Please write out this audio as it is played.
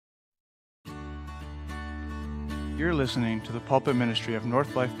You're listening to the pulpit ministry of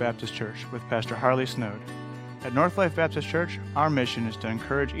North Life Baptist Church with Pastor Harley Snowd. At North Life Baptist Church, our mission is to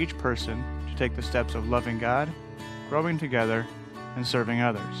encourage each person to take the steps of loving God, growing together, and serving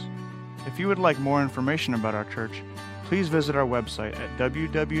others. If you would like more information about our church, please visit our website at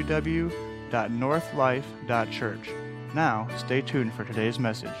www.northlife.church. Now, stay tuned for today's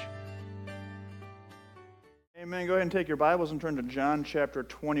message. Amen. Go ahead and take your Bibles and turn to John chapter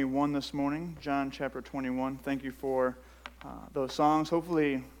 21 this morning. John chapter 21. Thank you for those songs.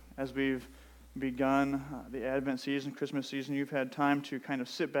 Hopefully, as we've begun the Advent season, Christmas season, you've had time to kind of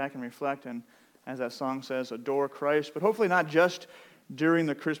sit back and reflect and, as that song says, adore Christ. But hopefully not just during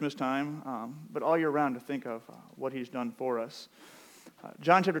the Christmas time, but all year round to think of what He's done for us.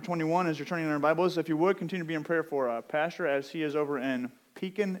 John chapter 21, as you're turning in our Bibles, if you would, continue to be in prayer for Pastor as he is over in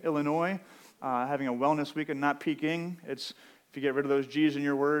Pekin, Illinois, having a wellness weekend, not peaking. It's, if you get rid of those G's in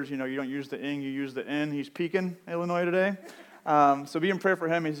your words, you don't use the ing, you use the N. He's Pekin, Illinois today. So be in prayer for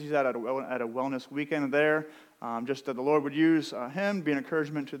him as he's at a wellness weekend there. Just that the Lord would use him, be an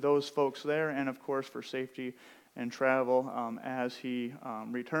encouragement to those folks there, and of course for safety and travel as he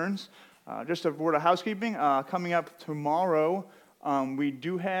returns. Just a word of housekeeping. Coming up tomorrow, we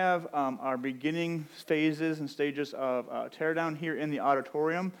do have our beginning phases and stages of teardown here in the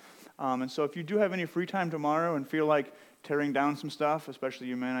auditorium. And so if you do have any free time tomorrow and feel like tearing down some stuff, especially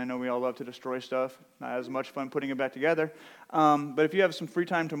you men, I know we all love to destroy stuff, not as much fun putting it back together. But if you have some free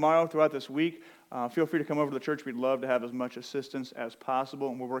time tomorrow throughout this week, feel free to come over to the church. We'd love to have as much assistance as possible.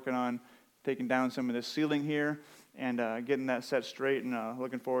 And we're working on taking down some of this ceiling here and getting that set straight, and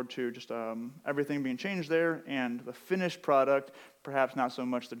looking forward to just everything being changed there and the finished product, perhaps not so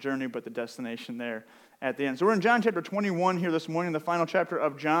much the journey, but the destination there at the end. So we're in John chapter 21 here this morning, the final chapter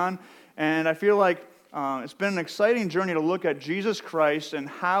of John, and I feel like it's been an exciting journey to look at Jesus Christ and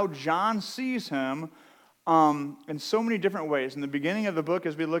how John sees him in so many different ways. In the beginning of the book,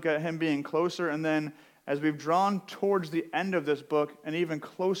 as we look at him being closer, and then as we've drawn towards the end of this book, an even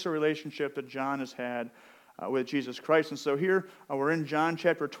closer relationship that John has had with Jesus Christ. And so here, we're in John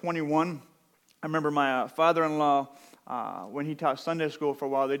chapter 21. I remember my father-in-law, when he taught Sunday school for a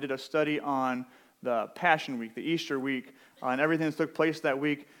while, they did a study on the Passion Week, the Easter week, and everything that took place that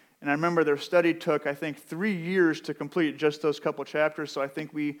week. And I remember their study took, I think, 3 years to complete just those couple chapters, so I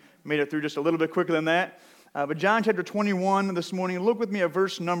think we made it through just a little bit quicker than that. But John chapter 21 this morning, look with me at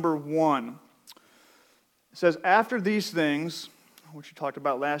verse number 1. It says, "After these things," which we talked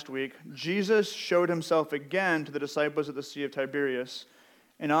about last week, "Jesus showed himself again to the disciples at the Sea of Tiberias,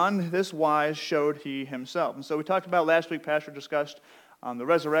 and on this wise showed he himself." And so we talked about last week, Pastor discussed the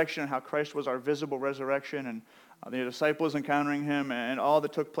resurrection, how Christ was our visible resurrection, and the disciples encountering him, and all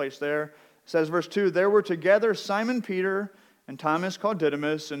that took place there. It says, verse 2, "There were together Simon Peter, and Thomas called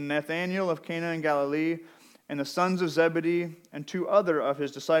Didymus, and Nathanael of Cana in Galilee, and the sons of Zebedee, and 2 other of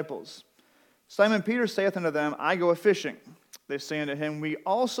his disciples. Simon Peter saith unto them, I go a-fishing. They say unto him, We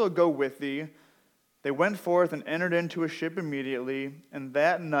also go with thee. They went forth and entered into a ship immediately, and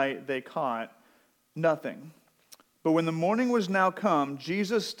that night they caught nothing. But when the morning was now come,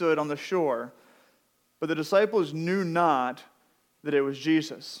 Jesus stood on the shore, but the disciples knew not that it was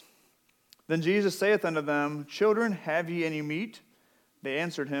Jesus. Then Jesus saith unto them, Children, have ye any meat? They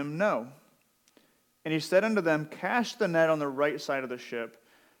answered him, No. And he said unto them, Cast the net on the right side of the ship,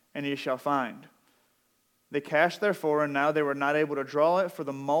 and ye shall find. They cast therefore, and now they were not able to draw it for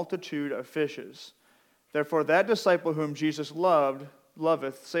the multitude of fishes. Therefore that disciple whom Jesus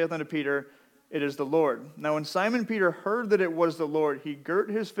loveth, saith unto Peter, It is the Lord. Now when Simon Peter heard that it was the Lord, he girt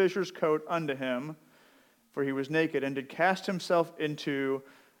his fisher's coat unto him, for he was naked, and did cast himself into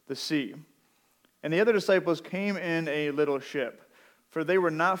the sea. And the other disciples came in a little ship, for they were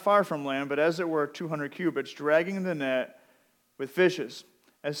not far from land, but as it were 200 cubits, dragging the net with fishes.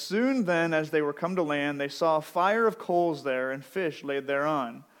 As soon then as they were come to land, they saw a fire of coals there, and fish laid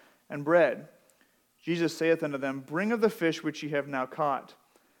thereon, and bread. Jesus saith unto them, Bring of the fish which ye have now caught.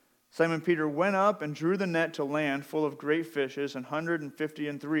 Simon Peter went up and drew the net to land full of great fishes,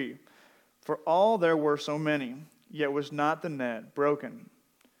 153. For all there were so many, yet was not the net broken.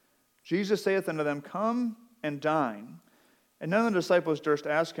 Jesus saith unto them, Come and dine. And none of the disciples durst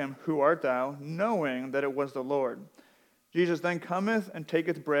ask him, Who art thou? Knowing that it was the Lord. Jesus then cometh and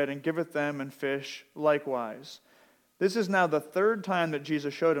taketh bread and giveth them, and fish likewise. This is now the 3rd time that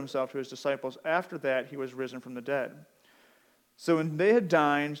Jesus showed himself to his disciples. After that he was risen from the dead. So when they had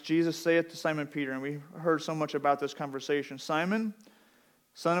dined, Jesus saith to Simon Peter, and we heard so much about this conversation, Simon,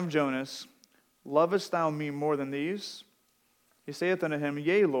 son of Jonas, lovest thou me more than these? He saith unto him,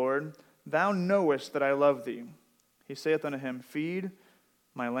 Yea, Lord, thou knowest that I love thee. He saith unto him, Feed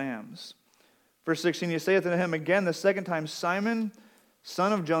my lambs. Verse 16, he saith unto him again the second time, Simon,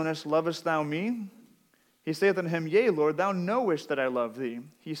 son of Jonas, lovest thou me? He saith unto him, Yea, Lord, thou knowest that I love thee.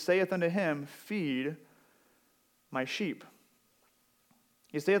 He saith unto him, Feed my sheep.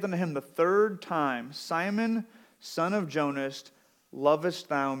 He saith unto him the third time, Simon, son of Jonas, lovest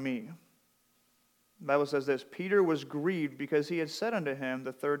thou me? The Bible says this, Peter was grieved because he had said unto him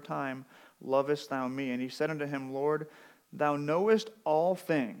the third time, Lovest thou me? And he said unto him, Lord, thou knowest all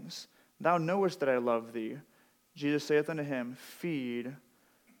things. Thou knowest that I love thee. Jesus saith unto him, Feed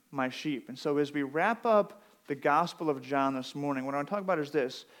my sheep. And so as we wrap up the Gospel of John this morning, what I want to talk about is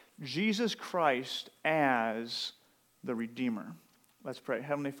this, Jesus Christ as the Redeemer. Let's pray.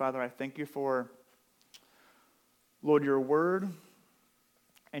 Heavenly Father, I thank you for, Lord, your word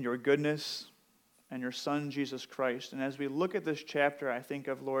and your goodness and your Son, Jesus Christ. And as we look at this chapter, I think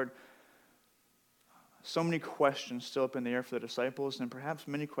of, Lord, so many questions still up in the air for the disciples, and perhaps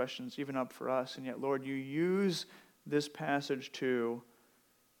many questions even up for us. And yet, Lord, you use this passage to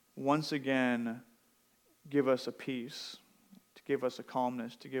once again give us a peace, to give us a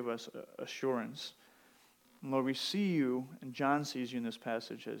calmness, to give us assurance. And Lord, we see you, and John sees you in this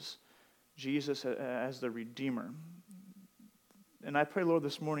passage as Jesus as the Redeemer. And I pray, Lord,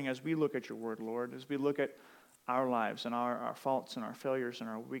 this morning as we look at your word, Lord, as we look at our lives and our faults and our failures and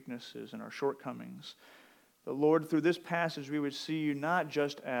our weaknesses and our shortcomings, that, Lord, through this passage we would see you not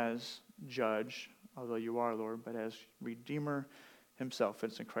just as judge, although you are, Lord, but as Redeemer himself.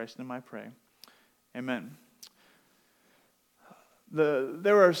 It's in Christ's name I pray. Amen.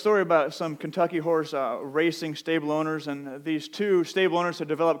 There were a story about some Kentucky horse racing stable owners, and these two stable owners had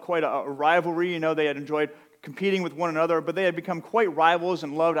developed quite a rivalry. You know, they had enjoyed competing with one another, but they had become quite rivals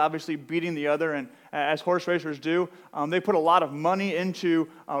and loved, obviously, beating the other. And as horse racers do, they put a lot of money into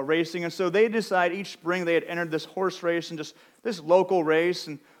racing. And so they decided each spring they had entered this horse race and just this local race.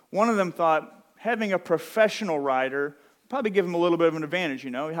 And one of them thought having a professional rider probably give him a little bit of an advantage,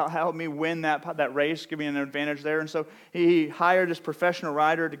 you know. Help me win that race, give me an advantage there. And so he hired this professional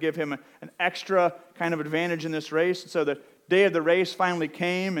rider to give him an extra kind of advantage in this race. And so the day of the race finally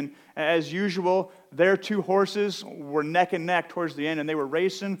came, and as usual, their two horses were neck and neck towards the end, and they were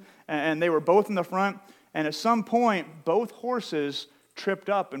racing, and they were both in the front. And at some point, both horses tripped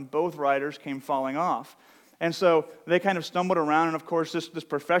up, and both riders came falling off. And so they kind of stumbled around, and of course, this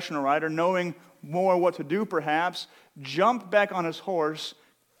professional rider, knowing more what to do perhaps, jumped back on his horse,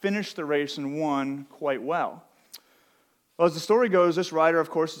 finished the race, and won quite well. Well, as the story goes, this rider, of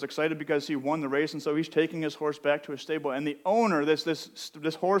course, is excited because he won the race, and so he's taking his horse back to his stable. And the owner,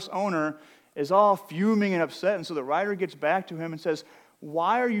 this horse owner, is all fuming and upset. And so the rider gets back to him and says,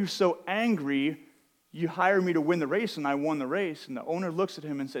 "Why are you so angry? You hired me to win the race, and I won the race." And the owner looks at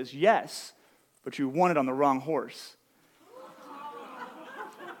him and says, "Yes, but you won it on the wrong horse."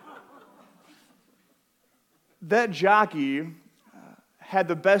 That jockey had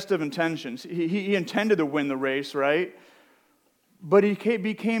the best of intentions. He intended to win the race, right? But he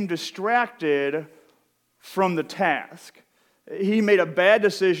became distracted from the task. He made a bad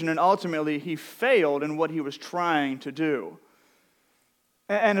decision, and ultimately he failed in what he was trying to do.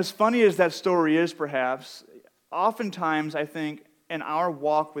 And as funny as that story is, perhaps, oftentimes I think in our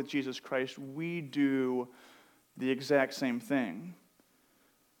walk with Jesus Christ, we do the exact same thing.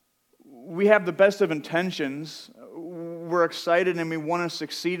 We have the best of intentions. We're excited and we want to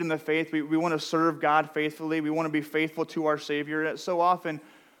succeed in the faith. We want to serve God faithfully. We want to be faithful to our Savior. So often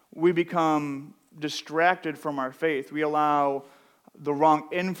we become distracted from our faith. We allow the wrong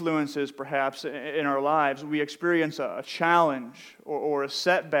influences, perhaps, in our lives. We experience a challenge or a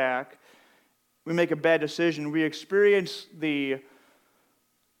setback. We make a bad decision. We experience the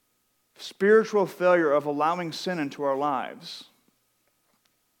spiritual failure of allowing sin into our lives.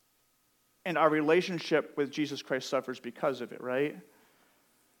 And our relationship with Jesus Christ suffers because of it, right?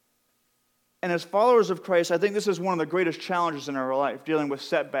 And as followers of Christ, I think this is one of the greatest challenges in our life, dealing with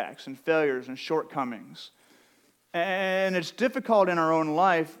setbacks and failures and shortcomings. And it's difficult in our own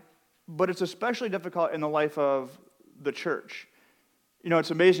life, but it's especially difficult in the life of the church. You know, it's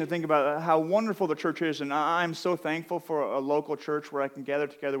amazing to think about how wonderful the church is, and I'm so thankful for a local church where I can gather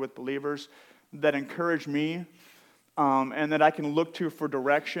together with believers that encourage me, and that I can look to for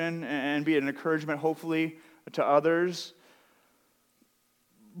direction and be an encouragement, hopefully, to others.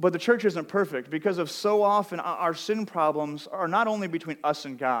 But the church isn't perfect because of so often our sin problems are not only between us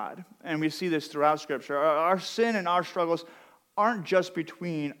and God, and we see this throughout Scripture. Our sin and our struggles aren't just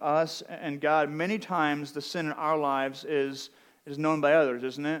between us and God. Many times the sin in our lives is known by others,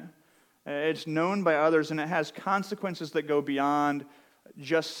 isn't it? It's known by others, and it has consequences that go beyond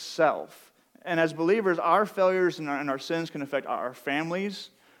just self. And as believers, our failures and our sins can affect our families,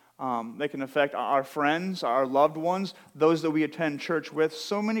 They can affect our friends, our loved ones, those that we attend church with.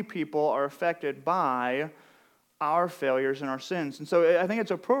 So many people are affected by our failures and our sins. And so I think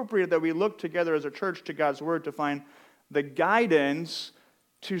it's appropriate that we look together as a church to God's Word to find the guidance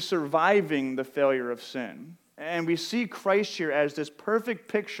to surviving the failure of sin. And we see Christ here as this perfect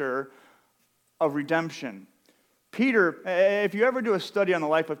picture of redemption. Peter, if you ever do a study on the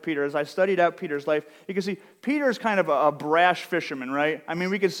life of Peter, as I studied out Peter's life, you can see Peter's kind of a brash fisherman, right? I mean,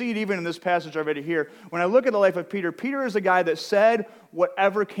 we can see it even in this passage already here. When I look at the life of Peter, Peter is a guy that said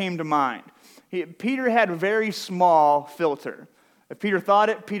whatever came to mind. Peter had a very small filter. If Peter thought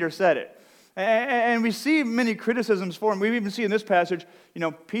it, Peter said it. And we see many criticisms for him. We even see in this passage,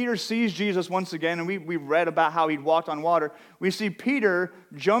 Peter sees Jesus once again, and we read about how he'd walked on water. We see Peter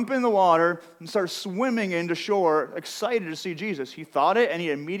jump in the water and start swimming into shore, excited to see Jesus. He thought it, and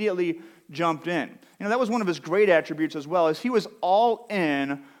he immediately jumped in. That was one of his great attributes as well, is he was all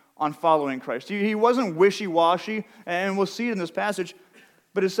in on following Christ. He wasn't wishy-washy, and we'll see it in this passage,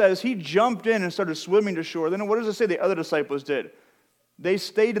 but it says he jumped in and started swimming to shore. Then what does it say the other disciples did? They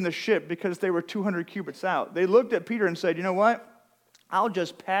stayed in the ship because they were 200 cubits out. They looked at Peter and said, you know what? I'll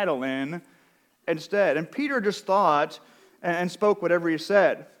just paddle in instead. And Peter just thought and spoke whatever he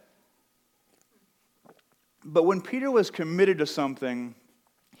said. But when Peter was committed to something,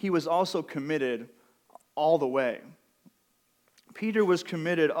 he was also committed all the way. Peter was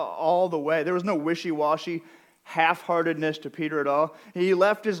committed all the way. There was no wishy-washy, half-heartedness to Peter at all. He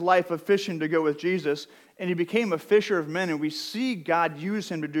left his life of fishing to go with Jesus, and he became a fisher of men, and we see God use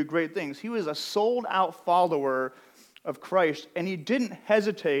him to do great things. He was a sold-out follower of Christ, and he didn't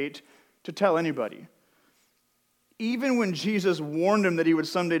hesitate to tell anybody. Even when Jesus warned him that he would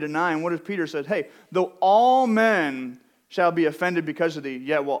someday deny him, what does Peter say? Hey, though all men shall be offended because of thee,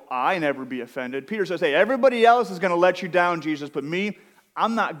 yet will I never be offended. Peter says, hey, everybody else is going to let you down, Jesus, but me,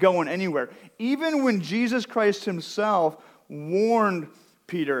 I'm not going anywhere. Even when Jesus Christ himself warned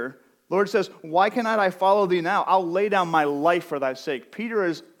Peter, Lord says, why cannot I follow thee now? I'll lay down my life for thy sake.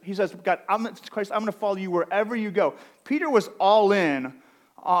 He says, God, Christ, I'm going to follow you wherever you go. Peter was all in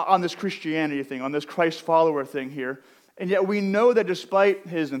on this Christianity thing, on this Christ follower thing here. And yet we know that despite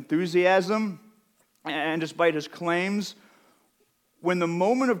his enthusiasm and despite his claims, when the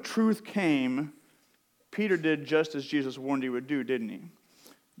moment of truth came, Peter did just as Jesus warned he would do, didn't he?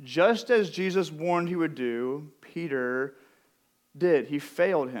 Just as Jesus warned he would do, Peter did. He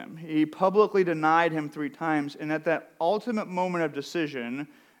failed him. He publicly denied him 3 times. And at that ultimate moment of decision,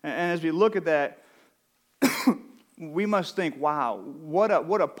 and as we look at that, we must think, wow, what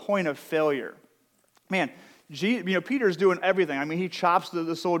a point of failure. Man, Peter's doing everything. I mean, he chops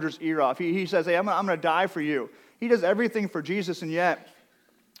the soldier's ear off. He says, hey, I'm going to die for you. He does everything for Jesus, and yet,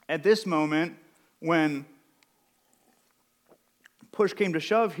 at this moment, when push came to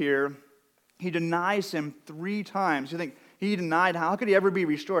shove here, he denies him 3 times. You think, he denied, how could he ever be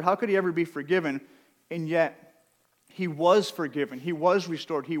restored? How could he ever be forgiven? And yet, he was forgiven. He was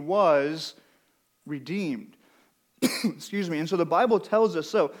restored. He was redeemed. Excuse me. And so the Bible tells us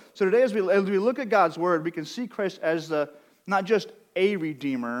so. So today, as we look at God's Word, we can see Christ as not just a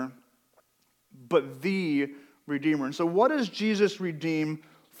Redeemer, but the Redeemer. And so what does Jesus redeem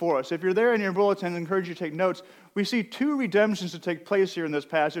for us? If you're there in your bulletin, I encourage you to take notes. We see 2 redemptions to take place here in this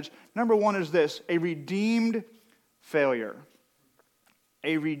passage. Number 1 is this, a redeemed failure.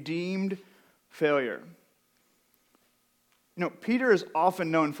 A redeemed failure. Peter is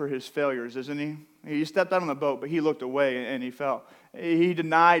often known for his failures, isn't he? He stepped out on the boat, but he looked away and he fell. He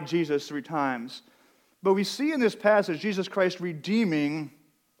denied Jesus 3 times. But we see in this passage Jesus Christ redeeming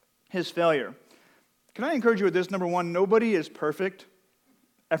his failure. Can I encourage you with this? Number 1, nobody is perfect.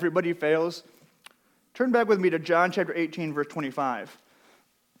 Everybody fails. Turn back with me to John chapter 18, verse 25.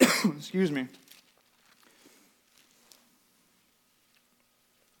 Excuse me.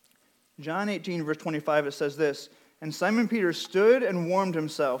 John 18, verse 25, it says this, and Simon Peter stood and warmed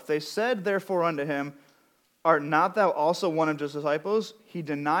himself. They said therefore unto him, art not thou also one of his disciples? He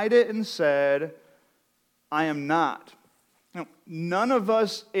denied it and said, I am not. Now, none of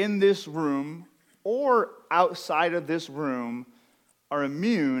us in this room or outside of this room are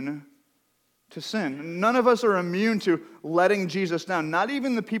immune to sin. None of us are immune to letting Jesus down. Not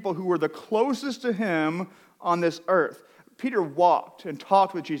even the people who were the closest to him on this earth. Peter walked and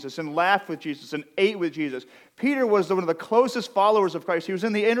talked with Jesus and laughed with Jesus and ate with Jesus. Peter was one of the closest followers of Christ. He was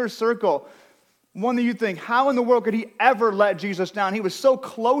in the inner circle. One that you think, how in the world could he ever let Jesus down? He was so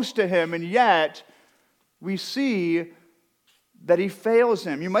close to him, and yet we see that he fails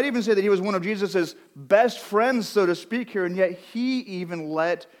him. You might even say that he was one of Jesus' best friends, so to speak here, and yet he even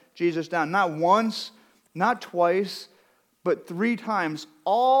let Jesus down. Not once, not twice, but 3 times,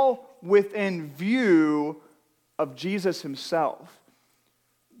 all within view of Jesus himself.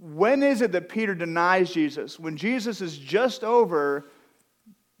 When is it that Peter denies Jesus? When Jesus is just over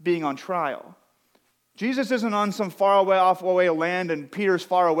being on trial. Jesus isn't on some off away land and Peter's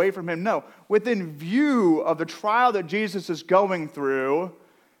far away from him. No, within view of the trial that Jesus is going through,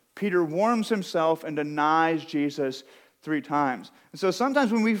 Peter warms himself and denies Jesus 3 times. And so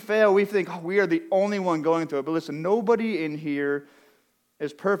sometimes when we fail, we think, oh, we are the only one going through it. But listen, nobody in here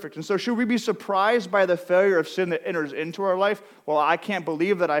is perfect. And so should we be surprised by the failure of sin that enters into our life? Well, I can't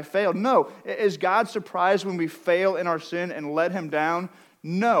believe that I failed. No. Is God surprised when we fail in our sin and let him down?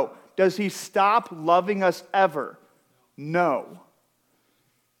 No. Does he stop loving us ever? No.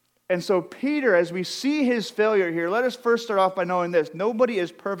 And so Peter, as we see his failure here, let us first start off by knowing this. Nobody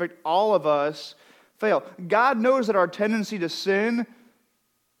is perfect. All of us fail. God knows that our tendency to sin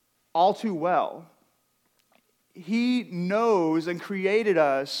all too well. He knows and created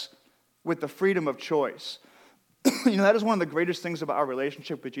us with the freedom of choice. That is one of the greatest things about our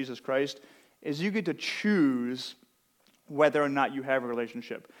relationship with Jesus Christ, is you get to choose whether or not you have a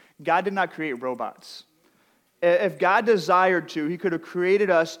relationship. God did not create robots. If God desired to, he could have created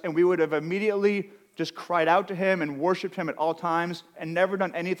us and we would have immediately just cried out to him and worshiped him at all times and never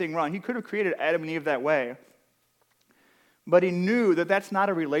done anything wrong. He could have created Adam and Eve that way. But he knew that that's not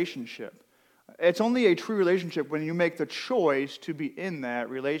a relationship. It's only a true relationship when you make the choice to be in that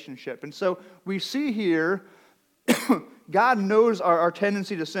relationship. And so we see here, God knows our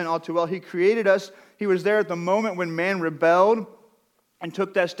tendency to sin all too well. He created us. He was there at the moment when man rebelled and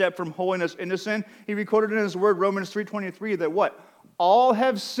took that step from holiness into sin. He recorded in his word, Romans 3:23, that what? All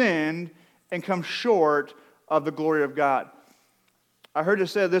have sinned and come short of the glory of God. I heard it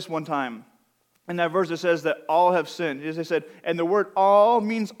said this one time. In that verse it says that all have sinned. As I said, and the word all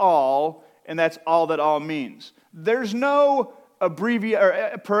means all, and that's all that all means. There's no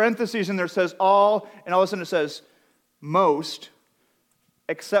parentheses in there that says all, and all of a sudden it says most,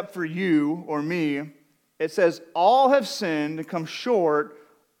 except for you or me. It says all have sinned and come short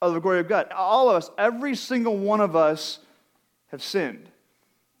of the glory of God. All of us, every single one of us have sinned.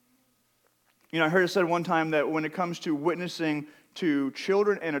 I heard it said one time that when it comes to witnessing to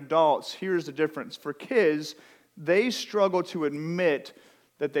children and adults, here's the difference. For kids, they struggle to admit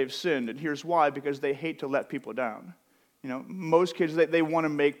that they've sinned. And here's why, because they hate to let people down. Most kids, they want to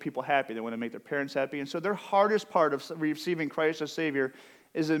make people happy. They want to make their parents happy. And so their hardest part of receiving Christ as Savior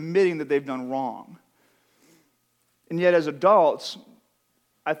is admitting that they've done wrong. And yet as adults,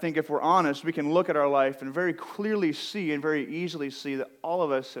 I think if we're honest, we can look at our life and very clearly see and very easily see that all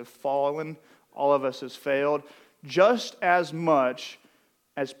of us have fallen, all of us has failed, just as much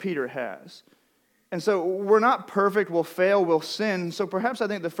as Peter has. And so we're not perfect, we'll fail, we'll sin. So perhaps I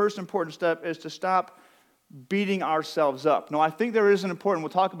think the first important step is to stop beating ourselves up. No, I think there is an important, we'll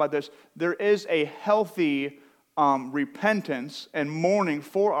talk about this, there is a healthy repentance and mourning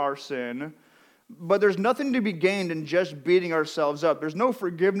for our sin, but there's nothing to be gained in just beating ourselves up. There's no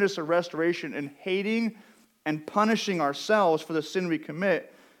forgiveness or restoration in hating and punishing ourselves for the sin we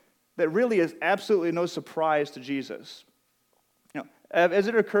commit that really is absolutely no surprise to Jesus. Has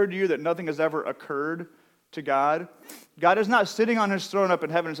it occurred to you that nothing has ever occurred to God? God is not sitting on his throne up in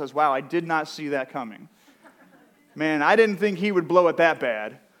heaven and says, wow, I did not see that coming. Man, I didn't think he would blow it that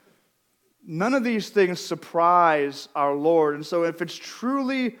bad. None of these things surprise our Lord. And so if it's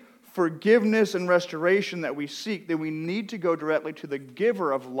truly forgiveness and restoration that we seek, then we need to go directly to the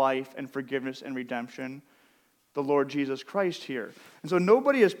giver of life and forgiveness and redemption, the Lord Jesus Christ here. And so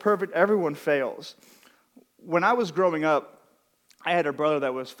nobody is perfect. Everyone fails. When I was growing up, I had a brother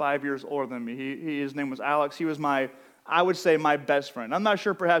that was 5 years older than me. His name was Alex. He was I would say my best friend. I'm not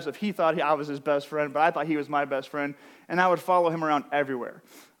sure perhaps if he thought I was his best friend, but I thought he was my best friend, and I would follow him around everywhere.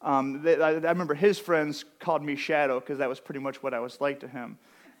 I remember his friends called me Shadow because that was pretty much what I was like to him.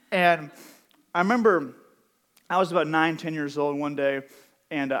 And I remember I was about 9, 10 years old one day,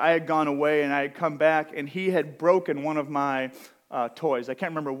 and I had gone away, and I had come back, and he had broken one of my toys. I can't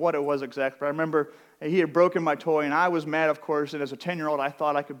remember what it was exactly, but I remember he had broken my toy, and I was mad, of course, and as a 10-year-old, I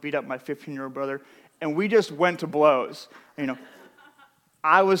thought I could beat up my 15-year-old brother, and we just went to blows.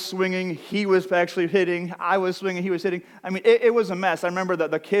 I was swinging, he was actually hitting, I was swinging, he was hitting. I mean, it was a mess. I remember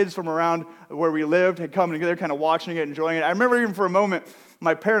that the kids from around where we lived had come together, kind of watching it, enjoying it. I remember even for a moment,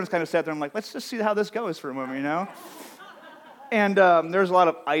 my parents kind of sat there and I'm like, let's just see how this goes for a moment, And there was a lot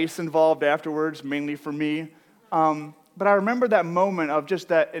of ice involved afterwards, mainly for me. But I remember that moment of just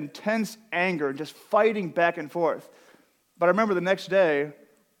that intense anger and just fighting back and forth. But I remember the next day,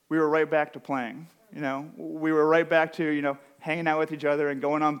 we were right back to playing. We were right back to, hanging out with each other and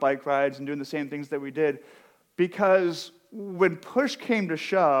going on bike rides and doing the same things that we did. Because when push came to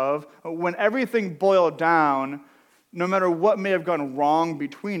shove, when everything boiled down, no matter what may have gone wrong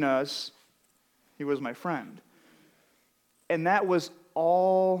between us, he was my friend. And that was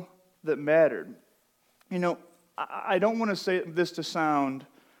all that mattered. You know, I don't want to say this to sound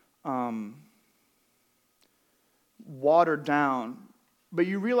watered down, but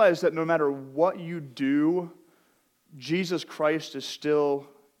you realize that no matter what you do, Jesus Christ is still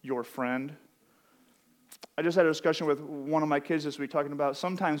your friend. I just had a discussion with one of my kids this week talking about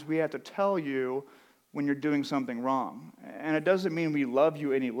sometimes we have to tell you when you're doing something wrong. And it doesn't mean we love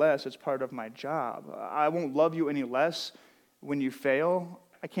you any less. It's part of my job. I won't love you any less when you fail.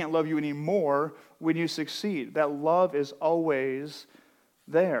 I can't love you any more when you succeed. That love is always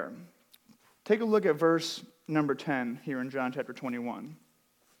there. Take a look at verse number 10 here in John chapter 21.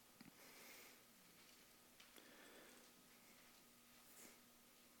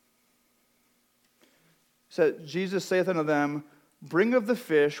 So Jesus saith unto them, Bring of the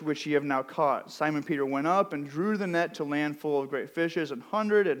fish which ye have now caught. Simon Peter went up and drew the net to land full of great fishes,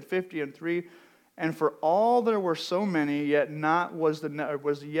 153. And for all there were so many, yet was the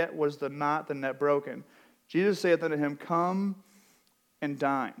net broken. Jesus saith unto him, Come and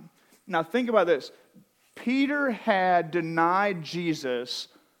dine. Now think about this. Peter had denied Jesus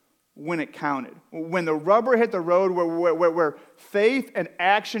when it counted. When the rubber hit the road, where faith and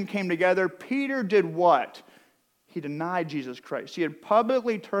action came together, Peter did what? He denied Jesus Christ. He had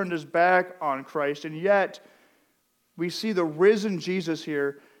publicly turned his back on Christ, and yet we see the risen Jesus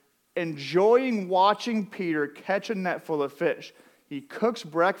here enjoying watching Peter catch a net full of fish. He cooks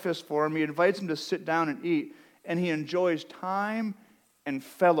breakfast for him, he invites him to sit down and eat, and he enjoys time and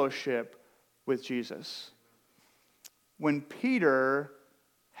fellowship with Jesus. When Peter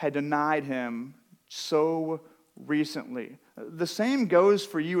had denied him so recently. The same goes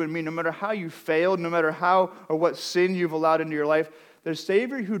for you and me. No matter how you failed, no matter how or what sin you've allowed into your life, the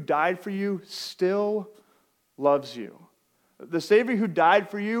Savior who died for you still loves you. The Savior who died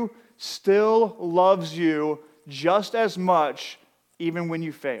for you still loves you just as much even when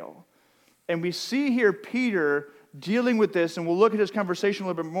you fail. And we see here Peter dealing with this, and we'll look at his conversation a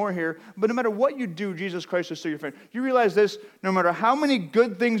little bit more here, but no matter what you do, Jesus Christ is still your friend. You realize this, no matter how many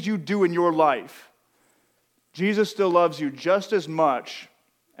good things you do in your life, Jesus still loves you just as much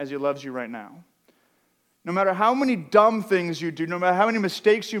as he loves you right now. No matter how many dumb things you do, no matter how many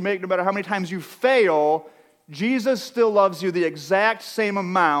mistakes you make, no matter how many times you fail, Jesus still loves you the exact same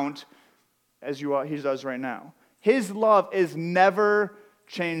amount as he does right now. His love is never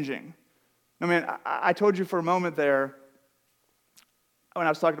changing. I mean, I told you for a moment there, when I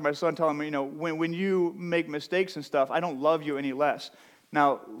was talking to my son, telling me, when you make mistakes and stuff, I don't love you any less.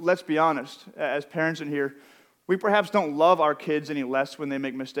 Now, let's be honest, as parents in here, we perhaps don't love our kids any less when they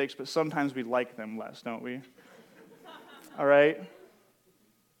make mistakes, but sometimes we like them less, don't we? All right?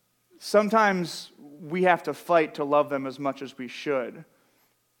 Sometimes we have to fight to love them as much as we should.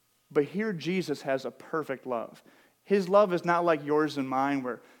 But here Jesus has a perfect love. His love is not like yours and mine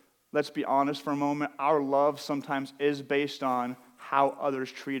where, let's be honest for a moment, our love sometimes is based on how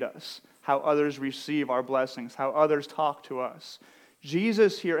others treat us, how others receive our blessings, how others talk to us.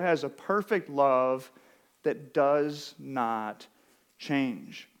 Jesus here has a perfect love that does not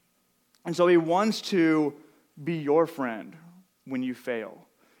change. And so he wants to be your friend when you fail.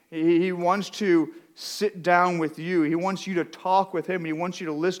 He wants to sit down with you. He wants you to talk with him. He wants you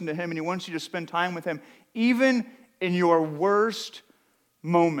to listen to him. And he wants you to spend time with him, even in your worst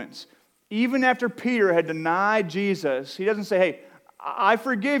moments. Even after Peter had denied Jesus, he doesn't say, hey, I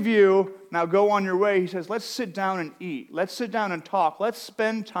forgive you, now go on your way. He says, let's sit down and eat. Let's sit down and talk. Let's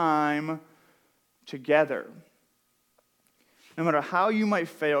spend time together. No matter how you might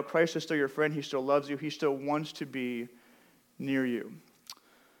fail, Christ is still your friend. He still loves you. He still wants to be near you.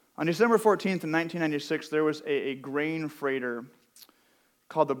 On December 14th, in 1996, there was a grain freighter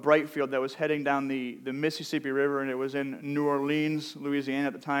called the Brightfield that was heading down the Mississippi River, and it was in New Orleans, Louisiana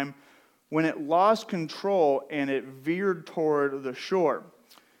at the time, when it lost control and it veered toward the shore.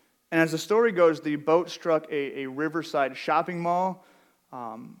 And as the story goes, the boat struck a riverside shopping mall.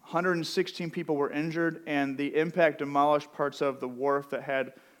 116 people were injured, and the impact demolished parts of the wharf that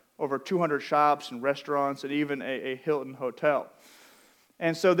had over 200 shops and restaurants and even a Hilton hotel.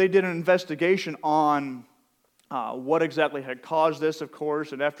 And so they did an investigation on what exactly had caused this, of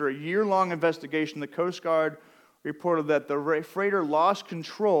course, and after a year-long investigation, the Coast Guard reported that the freighter lost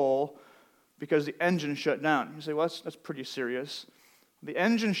control because the engine shut down. You say, well, that's pretty serious. The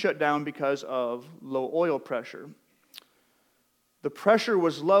engine shut down because of low oil pressure. The pressure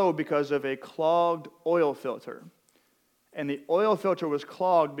was low because of a clogged oil filter. And the oil filter was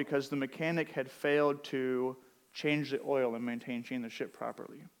clogged because the mechanic had failed to change the oil and maintain the ship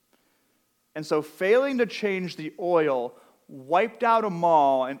properly. And so failing to change the oil wiped out a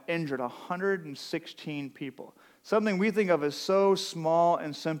mall and injured 116 people. Something we think of as so small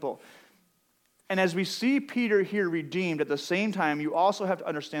and simple. And as we see Peter here redeemed, at the same time, you also have to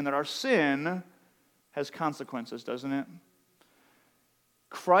understand that our sin has consequences, doesn't it?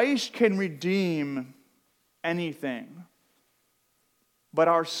 Christ can redeem anything, but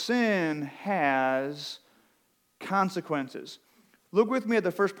our sin has consequences. Look with me at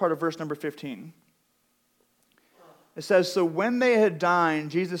the first part of verse number 15. It says, "So when they had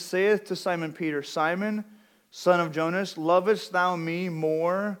dined, Jesus saith to Simon Peter, Simon, son of Jonas, lovest thou me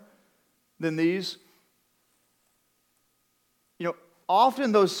more than these?" You know,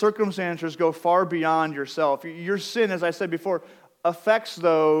 often those circumstances go far beyond yourself. Your sin, as I said before, affects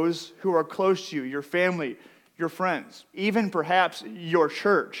those who are close to you, your family, your friends, even perhaps your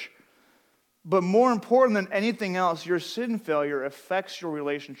church. But more important than anything else, your sin failure affects your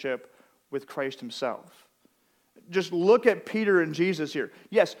relationship with Christ himself. Just look at Peter and Jesus here.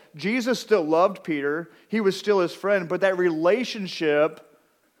 Yes, Jesus still loved Peter. He was still his friend, but that relationship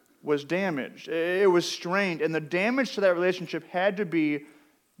was damaged. It was strained, and the damage to that relationship had to be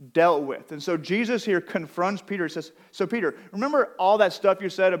dealt with. And so Jesus here confronts Peter. He says, so Peter, remember all that stuff you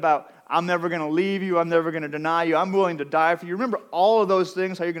said about, I'm never going to leave you, I'm never going to deny you, I'm willing to die for you. Remember all of those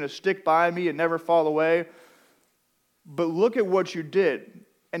things, how you're going to stick by me and never fall away? But look at what you did.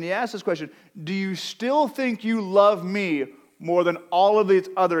 And he asked this question, do you still think you love me more than all of these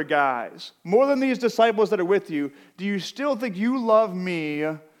other guys? More than these disciples that are with you? Do you still think you love me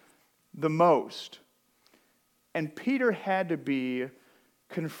the most? And Peter had to be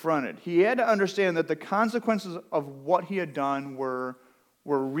confronted. He had to understand that the consequences of what he had done were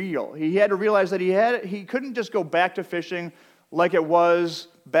real. He had to realize that he couldn't just go back to fishing like it was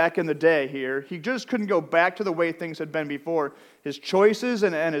back in the day here. He just couldn't go back to the way things had been before. His choices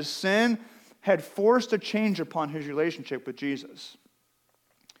and his sin had forced a change upon his relationship with Jesus.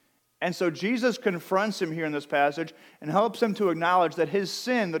 And so Jesus confronts him here in this passage and helps him to acknowledge that his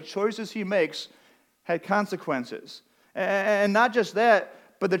sin, the choices he makes, had consequences. And not just that,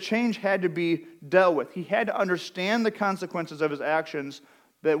 but the change had to be dealt with. He had to understand the consequences of his actions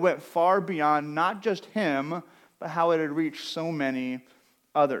that went far beyond not just him, but how it had reached so many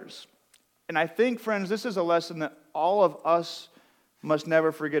others. And I think, friends, this is a lesson that all of us must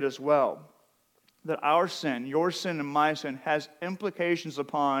never forget as well. That our sin, your sin and my sin, has implications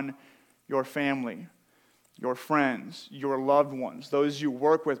upon your family, your friends, your loved ones, those you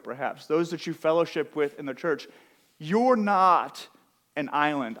work with perhaps, those that you fellowship with in the church. You're not an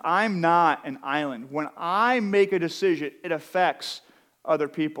island. I'm not an island. When I make a decision, it affects other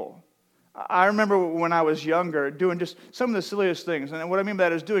people. I remember when I was younger doing just some of the silliest things. And what I mean by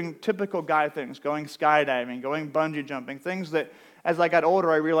that is doing typical guy things, going skydiving, going bungee jumping, things that as I got older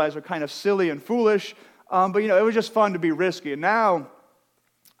I realized were kind of silly and foolish. But it was just fun to be risky. And now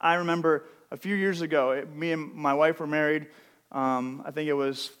I remember a few years ago, me and my wife were married. I think it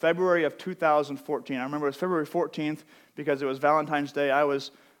was February of 2014. I remember it was February 14th because it was Valentine's Day. I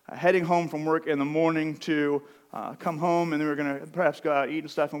was heading home from work in the morning to come home, and then we were going to perhaps go out and eat and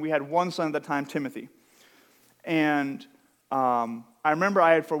stuff. And we had one son at the time, Timothy. And I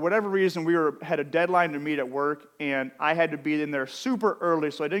remember for whatever reason, we had a deadline to meet at work, and I had to be in there super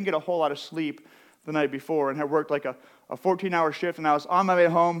early, so I didn't get a whole lot of sleep the night before, and had worked like a 14-hour shift, and I was on my way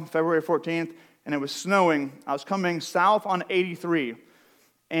home February 14th, and it was snowing. I was coming south on 83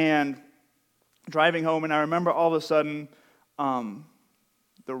 and driving home, and I remember all of a sudden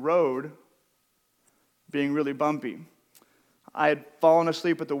the road being really bumpy. I had fallen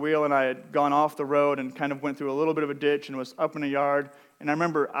asleep at the wheel, and I had gone off the road and kind of went through a little bit of a ditch and was up in a yard. And I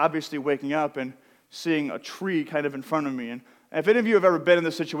remember obviously waking up and seeing a tree kind of in front of me. And if any of you have ever been in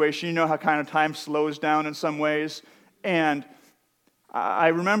this situation, you know how kind of time slows down in some ways. And I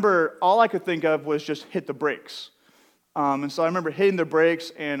remember all I could think of was just hit the brakes. And so I remember hitting the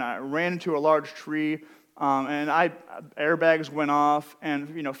brakes, and I ran into a large tree, and airbags went off,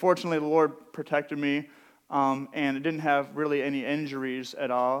 and fortunately the Lord protected me, and it didn't have really any injuries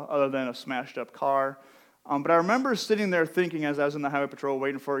at all, other than a smashed up car. But I remember sitting there thinking, as I was in the highway patrol,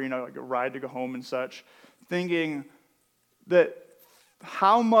 waiting for like a ride to go home and such, thinking that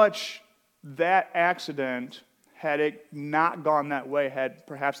how much that accident, had it not gone that way, had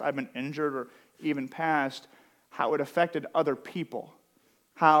perhaps I've been injured or even passed, how it affected other people.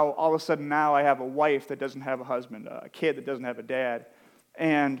 How all of a sudden now I have a wife that doesn't have a husband, a kid that doesn't have a dad.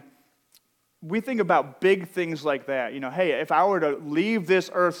 And we think about big things like that. Hey, if I were to leave this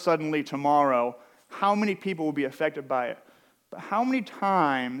earth suddenly tomorrow, how many people will be affected by it? But how many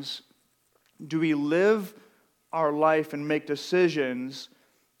times do we live our life and make decisions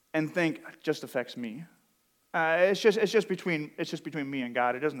and think, it just affects me. It's just between me and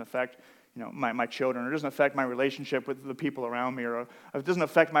God. It doesn't affect my children. It doesn't affect my relationship with the people around me, or it doesn't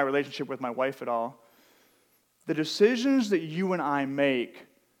affect my relationship with my wife at all. The decisions that you and I make,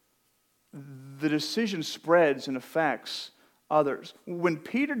 the decision spreads and affects others. When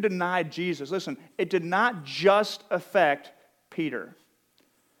Peter denied Jesus, listen, it did not just affect Peter.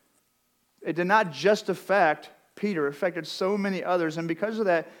 It did not just affect Peter. It affected so many others. And because of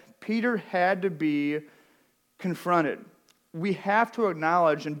that, Peter had to be confronted. We have to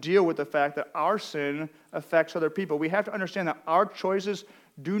acknowledge and deal with the fact that our sin affects other people. We have to understand that our choices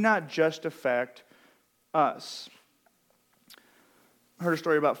do not just affect us. I heard a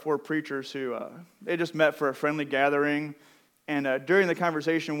story about 4 preachers who they just met for a friendly gathering. And during the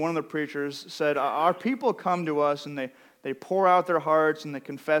conversation, one of the preachers said, our people come to us and they pour out their hearts and they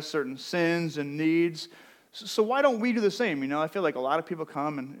confess certain sins and needs. So why don't we do the same? I feel like a lot of people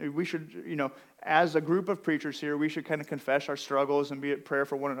come and we should, as a group of preachers here, we should kind of confess our struggles and be at prayer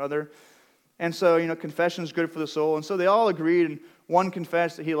for one another. And so, confession is good for the soul. And so they all agreed, and one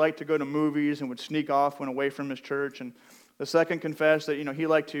confessed that he liked to go to movies and would sneak off when away from his church. And the second confessed that, he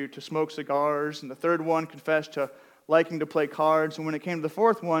liked to smoke cigars. And the third one confessed to liking to play cards. And when it came to the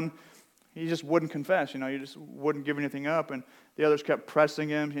fourth one, he just wouldn't confess. He just wouldn't give anything up. And the others kept pressing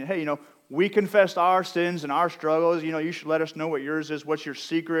him. Hey, we confessed our sins and our struggles. You should let us know what yours is. What's your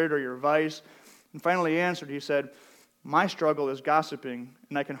secret or your vice? And finally he answered. He said, my struggle is gossiping,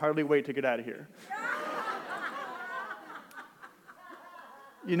 and I can hardly wait to get out of here.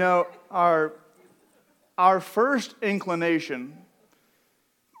 Our first inclination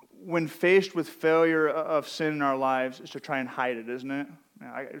when faced with failure of sin in our lives is to try and hide it, isn't it?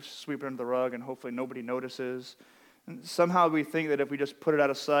 I just sweep it under the rug and hopefully nobody notices. And somehow we think that if we just put it out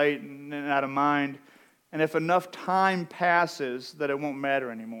of sight and out of mind, and if enough time passes, that it won't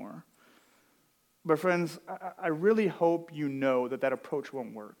matter anymore. But friends, I really hope you know that approach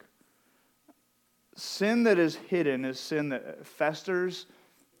won't work. Sin that is hidden is sin that festers,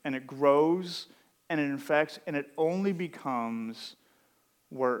 and it grows, and it infects, and it only becomes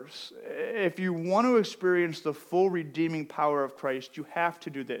worse. If you want to experience the full redeeming power of Christ, you have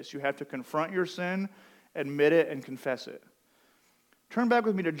to do this. You have to confront your sin, admit it, and confess it. Turn back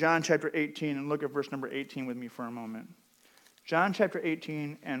with me to John chapter 18 and look at verse number 18 with me for a moment. John chapter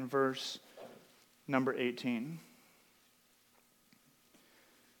 18 and verse number 18.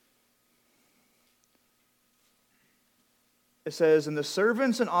 It says, and the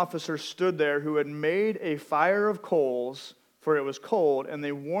servants and officers stood there who had made a fire of coals, for it was cold, and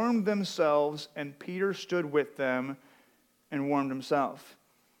they warmed themselves, and Peter stood with them and warmed himself.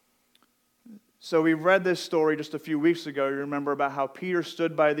 So we read this story just a few weeks ago. You remember about how Peter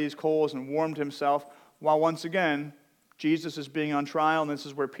stood by these coals and warmed himself, while once again, Jesus is being on trial, and this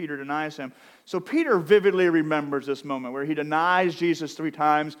is where Peter denies him. So Peter vividly remembers this moment where he denies Jesus 3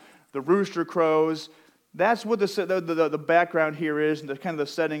 times, the rooster crows. That's what the background here is, and the kind of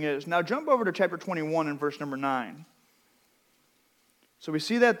the setting is. Now jump over to chapter 21 and verse number 9. So we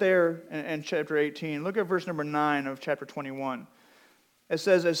see that there in chapter 18. Look at verse number 9 of chapter 21. It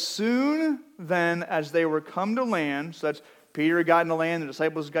says, as soon then as they were come to land, so that's Peter had gotten to land, the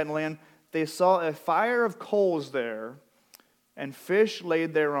disciples had gotten to land, they saw a fire of coals there, and fish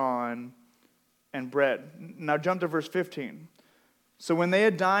laid thereon, and bread. Now jump to verse 15. So when they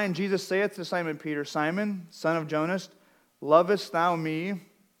had dined, Jesus saith to Simon Peter, Simon, son of Jonas, lovest thou me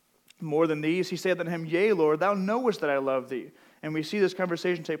more than these? He saith unto him, Yea, Lord, thou knowest that I love thee. And we see this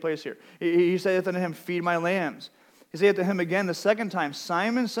conversation take place here. He saith unto him, Feed my lambs. He saith to him again the second time,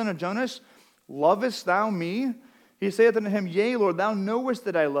 Simon, son of Jonas, lovest thou me? He saith unto him, Yea, Lord, thou knowest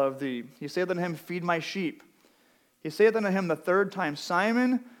that I love thee. He saith unto him, Feed my sheep. He saith unto him the third time,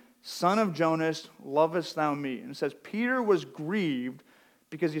 Simon, son of Jonas, lovest thou me? And it says, Peter was grieved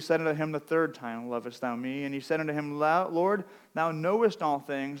because he said unto him the third time, Lovest thou me? And he said unto him, Lord, thou knowest all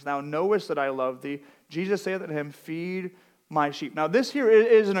things. Thou knowest that I love thee. Jesus saith unto him, Feed my sheep. Now this here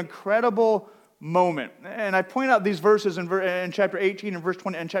is an incredible moment. And I point out these verses in chapter 18 and verse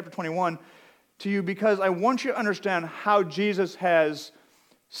 20 and chapter 21 to you because I want you to understand how Jesus has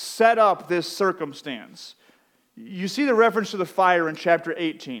set up this circumstance. You see the reference to the fire in chapter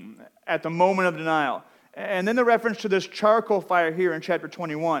 18 at the moment of denial. And then the reference to this charcoal fire here in chapter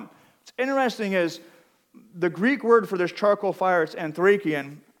 21. What's interesting is the Greek word for this charcoal fire, it's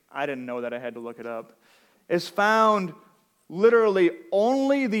anthrakion. I didn't know that, I had to look it up. It's found literally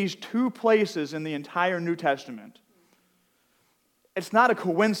only these 2 places in the entire New Testament. It's not a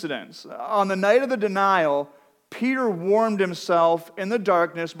coincidence. On the night of the denial, Peter warmed himself in the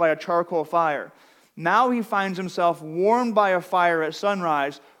darkness by a charcoal fire. Now he finds himself warmed by a fire at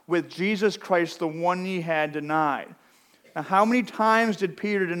sunrise with Jesus Christ, the one he had denied. Now, how many times did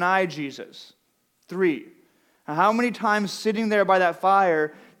Peter deny Jesus? 3. Now, how many times sitting there by that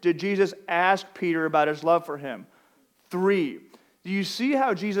fire did Jesus ask Peter about his love for him? 3. Do you see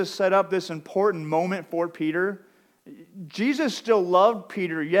how Jesus set up this important moment for Peter? Jesus still loved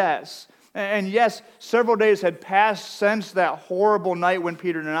Peter, yes. And yes, several days had passed since that horrible night when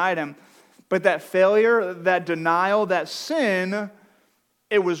Peter denied him. But that failure, that denial, that sin,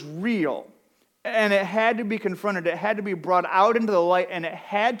 it was real. And it had to be confronted. It had to be brought out into the light, and it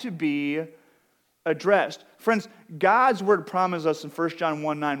had to be addressed. Friends, God's word promises us in 1 John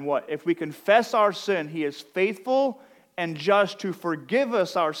 1:9 what? If we confess our sin, he is faithful and just to forgive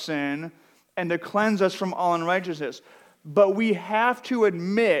us our sin and to cleanse us from all unrighteousness. But we have to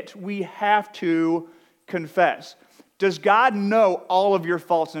admit, we have to confess. Does God know all of your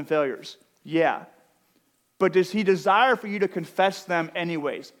faults and failures? Yeah. But does he desire for you to confess them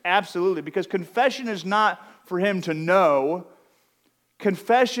anyways? Absolutely. Because confession is not for him to know.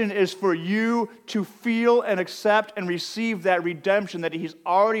 Confession is for you to feel and accept and receive that redemption that he's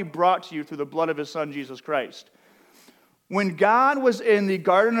already brought to you through the blood of his Son, Jesus Christ. When God was in the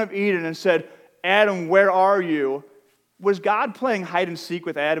Garden of Eden and said, Adam, where are you? Was God playing hide and seek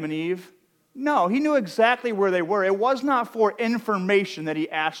with Adam and Eve? No, he knew exactly where they were. It was not for information that he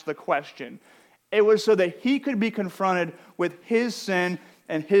asked the question. It was so that he could be confronted with his sin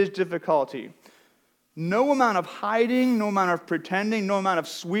and his difficulty. No amount of hiding, no amount of pretending, no amount of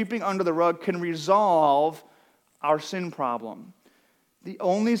sweeping under the rug can resolve our sin problem. The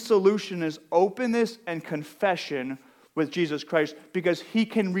only solution is openness and confession with Jesus Christ, because he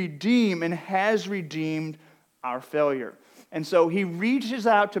can redeem and has redeemed our failure. And so he reaches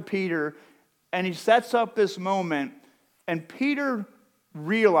out to Peter and he sets up this moment, and Peter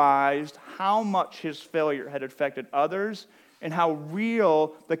realized how much his failure had affected others and how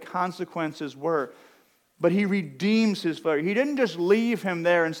real the consequences were. But he redeems his failure. He didn't just leave him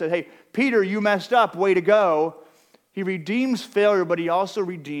there and said, hey, Peter, you messed up, way to go. He redeems failure, but he also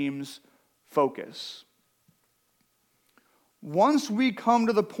redeems focus. Once we come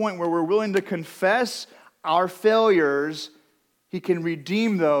to the point where we're willing to confess our failures, he can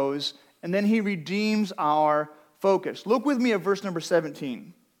redeem those, and then he redeems our focus. Look with me at verse number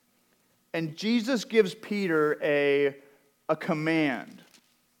 17. And Jesus gives Peter a command.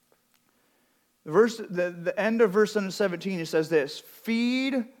 The end of verse 17, he says this,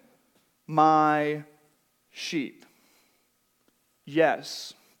 feed my sheep.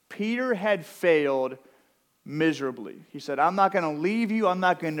 Yes, Peter had failed miserably. He said, I'm not going to leave you. I'm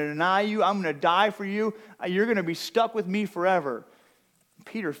not going to deny you. I'm going to die for you. You're going to be stuck with me forever.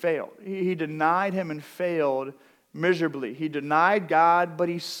 Peter failed. He denied him and failed miserably. He denied God, but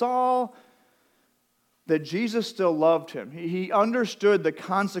he saw that Jesus still loved him. He understood the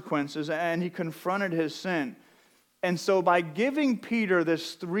consequences, and he confronted his sin. And so by giving Peter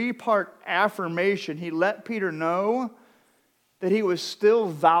this 3-part affirmation, he let Peter know that he was still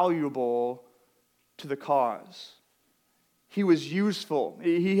valuable to the cause. He was useful.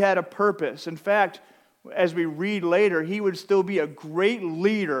 He had a purpose. In fact, as we read later, he would still be a great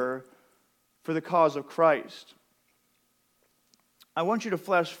leader for the cause of Christ. I want you to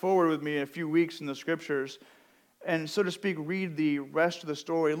flash forward with me a few weeks in the scriptures and, so to speak, read the rest of the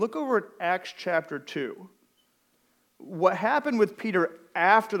story. Look over at Acts chapter 2. What happened with Peter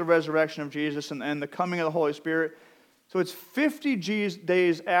after the resurrection of Jesus and the coming of the Holy Spirit? So it's 50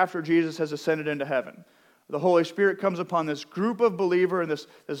 days after Jesus has ascended into heaven. The Holy Spirit comes upon this group of believers, and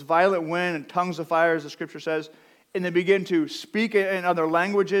this violent wind and tongues of fire, as the scripture says, and they begin to speak in other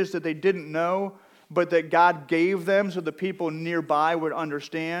languages that they didn't know, but that God gave them so the people nearby would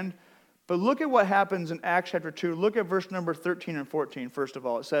understand. But look at what happens in Acts chapter 2. Look at verse number 13 and 14, first of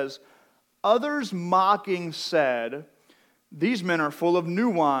all. It says, others mocking said, these men are full of new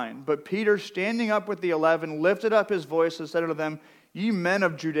wine. But Peter, standing up with the 11, lifted up his voice and said unto them, ye men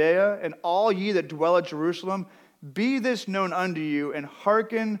of Judea, and all ye that dwell at Jerusalem, be this known unto you, and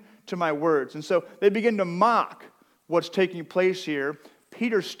hearken to my words. And so they begin to mock what's taking place here.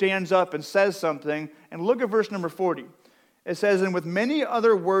 Peter stands up and says something, and look at verse number 40. It says, and with many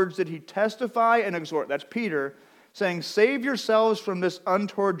other words did he testify and exhort, that's Peter, saying, save yourselves from this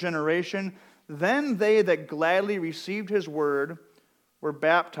untoward generation. Then they that gladly received his word were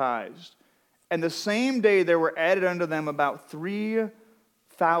baptized. And the same day there were added unto them about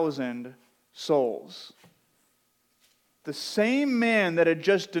 3,000 souls. The same man that had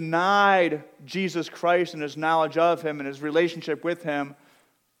just denied Jesus Christ and his knowledge of him and his relationship with him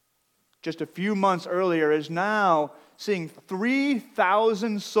just a few months earlier is now seeing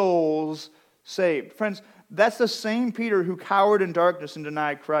 3,000 souls saved. Friends, that's the same Peter who cowered in darkness and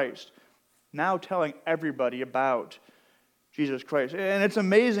denied Christ, now telling everybody about Jesus Christ. And it's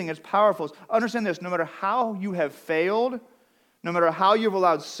amazing, it's powerful. Understand this, no matter how you have failed, no matter how you've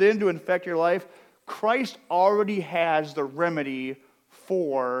allowed sin to infect your life, Christ already has the remedy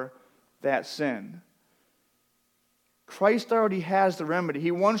for that sin. Christ already has the remedy.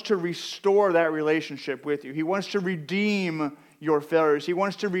 He wants to restore that relationship with you. He wants to redeem your failures. He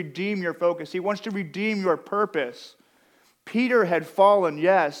wants to redeem your focus. He wants to redeem your purpose. Peter had fallen,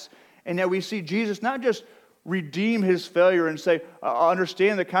 yes, and yet we see Jesus not just redeem his failure and say, I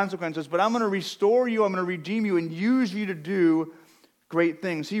understand the consequences, but I'm going to restore you, I'm going to redeem you and use you to do great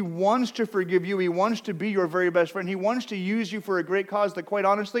things. He wants to forgive you. He wants to be your very best friend. He wants to use you for a great cause that, quite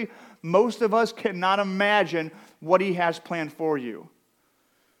honestly, most of us cannot imagine what he has planned for you.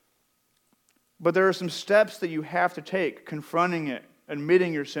 But there are some steps that you have to take, confronting it,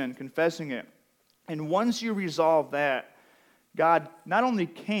 admitting your sin, confessing it. And once you resolve that, God not only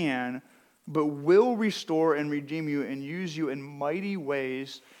can, but will restore and redeem you and use you in mighty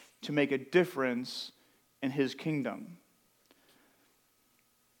ways to make a difference in his kingdom.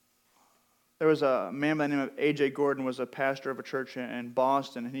 There was a man by the name of A.J. Gordon, was a pastor of a church in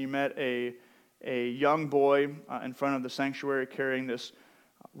Boston, and he met a young boy in front of the sanctuary carrying this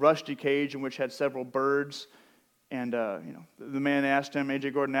rusty cage in which had several birds. And the man asked him,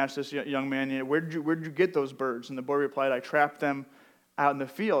 A.J. Gordon asked this young man, where did you get those birds? And the boy replied, I trapped them out in the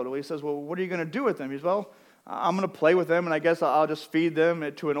field. Well, he says, well, what are you going to do with them? He says, well, I'm going to play with them, and I guess I'll just feed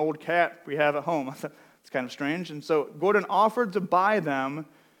them to an old cat we have at home. It's kind of strange. And so Gordon offered to buy them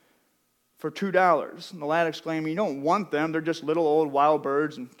for $2. And the lad exclaimed, you don't want them. They're just little old wild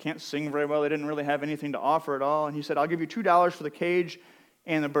birds and can't sing very well. They didn't really have anything to offer at all. And he said, I'll give you $2 for the cage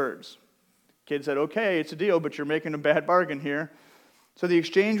and the birds. Kid said, okay, it's a deal, but you're making a bad bargain here. So the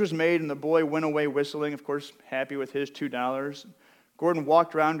exchange was made, and the boy went away whistling, of course, happy with his $2. Gordon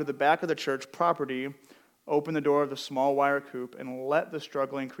walked around to the back of the church property, opened the door of the small wire coop, and let the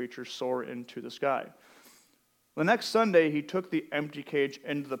struggling creature soar into the sky. The next Sunday, he took the empty cage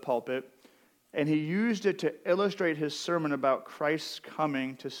into the pulpit, and he used it to illustrate his sermon about Christ's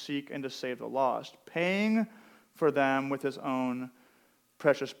coming to seek and to save the lost, paying for them with his own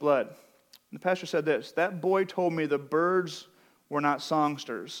precious blood. And the pastor said this, that boy told me the birds were not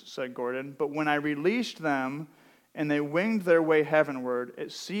songsters, said Gordon, but when I released them and they winged their way heavenward,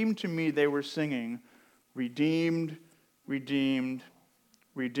 it seemed to me they were singing, redeemed, redeemed,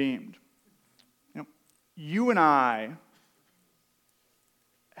 redeemed. You and I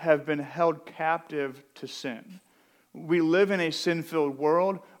have been held captive to sin. We live in a sin-filled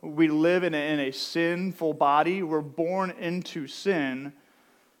world. We live in a sinful body. We're born into sin.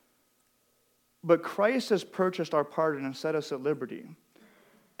 But Christ has purchased our pardon and set us at liberty.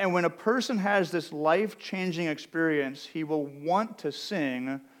 And when a person has this life-changing experience, he will want to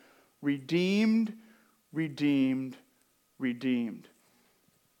sing, redeemed, redeemed, redeemed.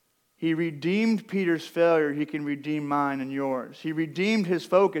 He redeemed Peter's failure, he can redeem mine and yours. He redeemed his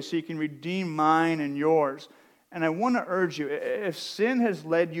focus, he can redeem mine and yours. And I want to urge you, if sin has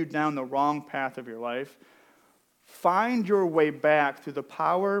led you down the wrong path of your life, find your way back through the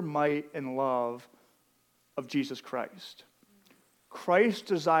power, might, and love of Jesus Christ. Christ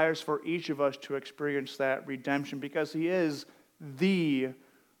desires for each of us to experience that redemption because he is the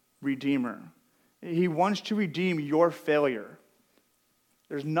Redeemer. He wants to redeem your failure.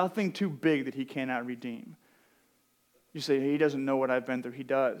 There's nothing too big that he cannot redeem. You say, he doesn't know what I've been through. He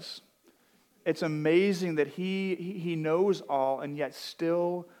does. It's amazing that he knows all and yet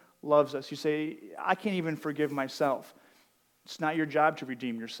still loves us. You say, I can't even forgive myself. It's not your job to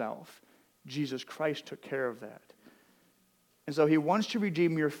redeem yourself. Jesus Christ took care of that. And so he wants to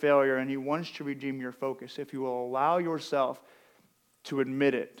redeem your failure and he wants to redeem your focus if you will allow yourself to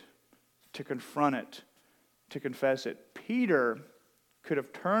admit it, to confront it, to confess it. Peter could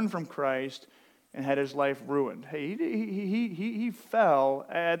have turned from Christ and had his life ruined. Hey, he fell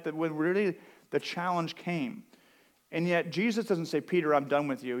when really the challenge came. And yet Jesus doesn't say, Peter, I'm done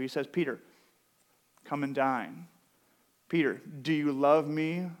with you. He says, Peter, come and dine. Peter, do you love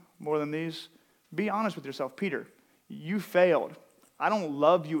me more than these? Be honest with yourself. Peter, you failed. I don't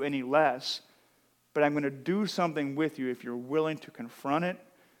love you any less, but I'm going to do something with you if you're willing to confront it,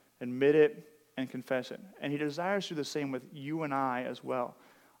 admit it, and confess it. And he desires to do the same with you and I as well.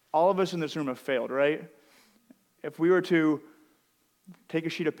 All of us in this room have failed, right? If we were to take a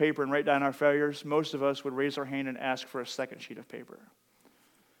sheet of paper and write down our failures, most of us would raise our hand and ask for a second sheet of paper.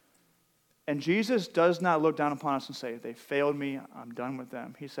 And Jesus does not look down upon us and say, they failed me, I'm done with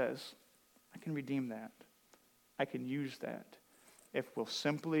them. He says, I can redeem that. I can use that if we'll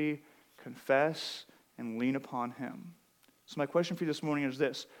simply confess, and lean upon him. So my question for you this morning is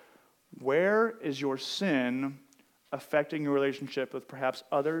this: where is your sin affecting your relationship with perhaps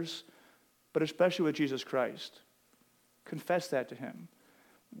others, but especially with Jesus Christ? Confess that to him.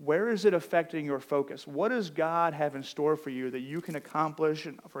 Where is it affecting your focus? What does God have in store for you that you can accomplish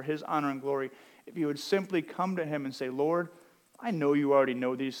for his honor and glory if you would simply come to him and say, Lord, I know you already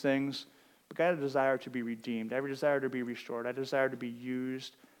know these things, but I have a desire to be redeemed. I have a desire to be restored. I desire to be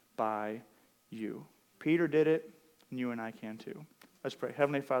used by you. Peter did it, and you and I can too. Let's pray.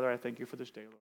 Heavenly Father, I thank you for this day, Lord.